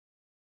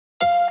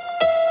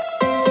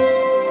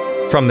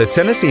From the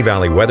Tennessee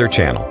Valley Weather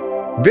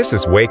Channel, this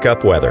is Wake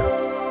Up Weather.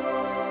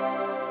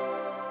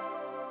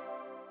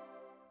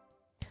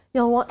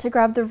 You'll want to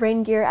grab the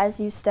rain gear as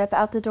you step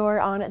out the door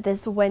on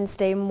this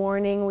Wednesday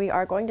morning. We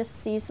are going to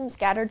see some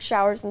scattered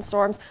showers and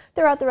storms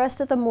throughout the rest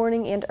of the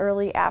morning and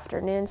early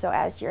afternoon. So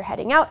as you're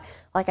heading out,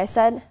 like I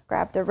said,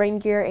 grab the rain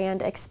gear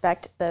and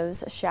expect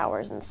those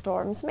showers and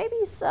storms.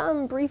 Maybe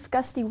some brief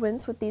gusty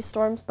winds with these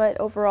storms, but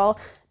overall,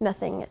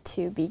 nothing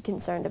to be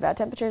concerned about.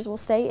 Temperatures will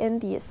stay in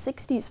the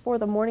 60s for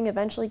the morning,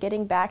 eventually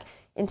getting back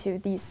into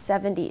the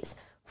 70s.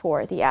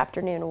 For the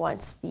afternoon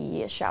once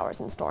the showers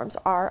and storms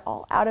are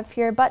all out of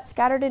here, but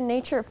scattered in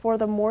nature for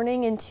the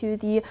morning into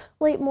the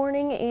late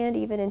morning and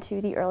even into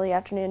the early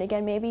afternoon.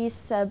 Again, maybe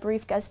a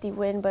brief gusty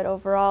wind, but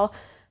overall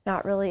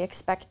not really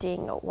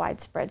expecting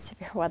widespread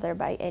severe weather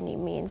by any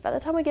means. By the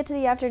time we get to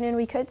the afternoon,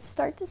 we could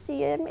start to see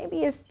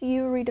maybe a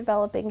few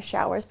redeveloping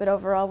showers, but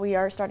overall we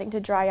are starting to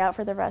dry out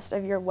for the rest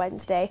of your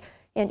Wednesday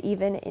and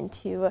even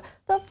into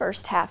the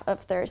first half of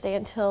Thursday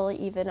until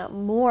even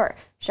more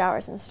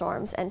showers and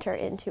storms enter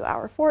into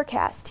our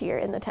forecast here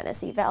in the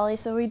Tennessee Valley.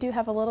 So we do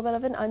have a little bit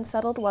of an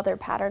unsettled weather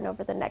pattern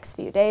over the next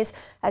few days.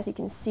 As you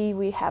can see,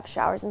 we have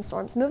showers and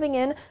storms moving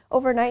in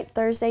overnight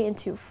Thursday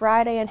into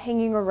Friday and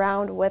hanging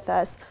around with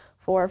us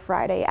for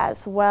Friday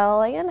as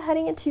well. And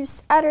heading into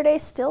Saturday,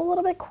 still a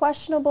little bit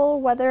questionable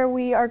whether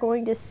we are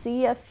going to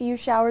see a few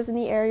showers in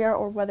the area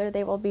or whether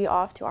they will be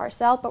off to our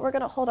south, but we're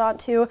going to hold on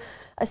to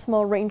a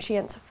small rain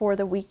chance for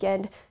the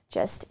weekend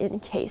just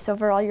in case.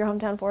 Overall, your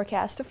hometown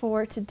forecast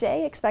for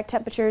today, expect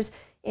temperatures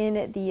in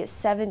the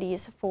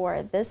 70s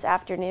for this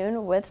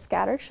afternoon with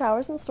scattered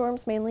showers and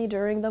storms mainly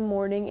during the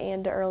morning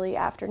and early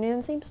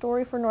afternoon. Same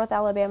story for North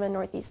Alabama and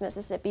Northeast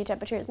Mississippi.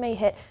 Temperatures may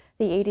hit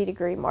the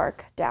 80-degree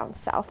mark down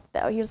south,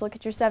 though. Here's a look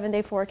at your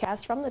 7-day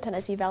forecast from the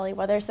Tennessee Valley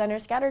Weather Center.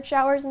 Scattered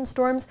showers and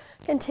storms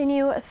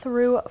continue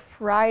through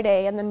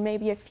Friday, and then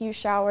maybe a few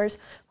showers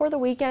for the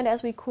weekend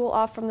as we cool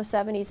off from the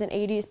 70s and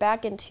 80s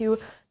back into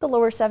the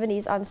lower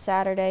 70s on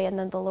Saturday and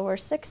then the lower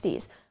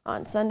 60s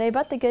on Sunday.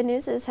 But the good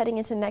news is heading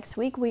into next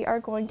week, we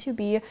are going to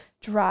be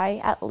dry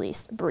at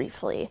least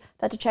briefly.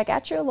 That's to check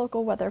out your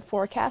local weather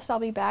forecast. I'll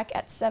be back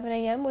at 7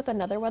 a.m. with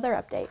another weather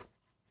update.